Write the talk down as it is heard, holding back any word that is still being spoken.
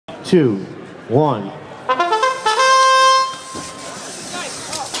2, 1.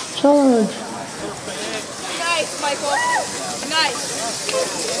 Charge. Nice, Michael.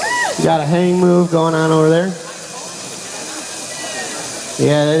 Nice. You got a hang move going on over there.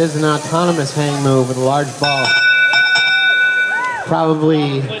 Yeah, that is an autonomous hang move with a large ball.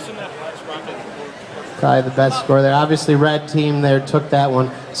 Probably the best score there. Obviously, red team there took that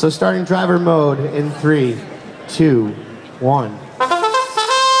one. So starting driver mode in 3, 2, 1.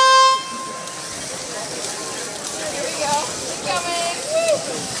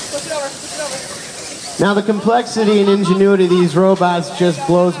 Now the complexity and ingenuity of these robots just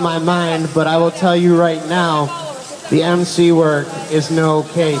blows my mind, but I will tell you right now, the MC work is no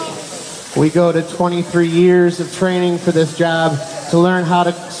cake. We go to 23 years of training for this job to learn how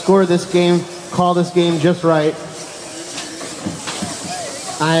to score this game, call this game just right.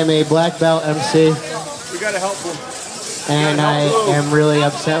 I am a black belt MC. We gotta help them. And I am really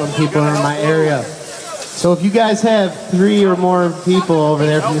upset when people are in my area. So if you guys have 3 or more people over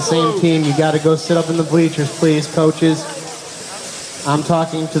there from the same team, you got to go sit up in the bleachers, please, coaches. I'm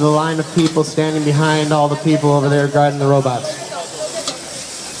talking to the line of people standing behind all the people over there guarding the robots.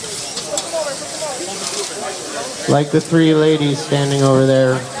 Like the 3 ladies standing over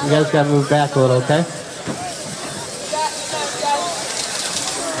there. You guys got to move back a little, okay?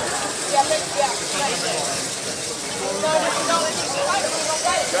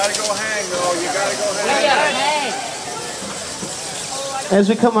 As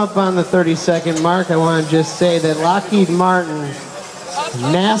we come up on the 30-second mark, I want to just say that Lockheed Martin,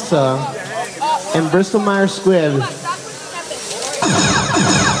 NASA, and Bristol-Myers Squibb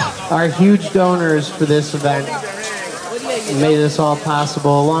are huge donors for this event and made this all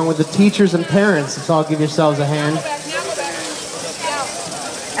possible, along with the teachers and parents. Let's all give yourselves a hand.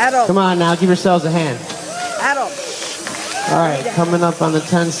 Come on now, give yourselves a hand. All right, coming up on the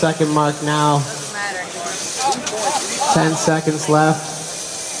 10-second mark now. 10 seconds left.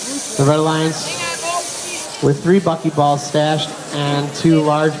 The Red Alliance with 3 buckyballs stashed and 2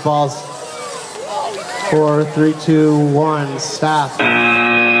 large balls. 4, 3, 2, 1, stop.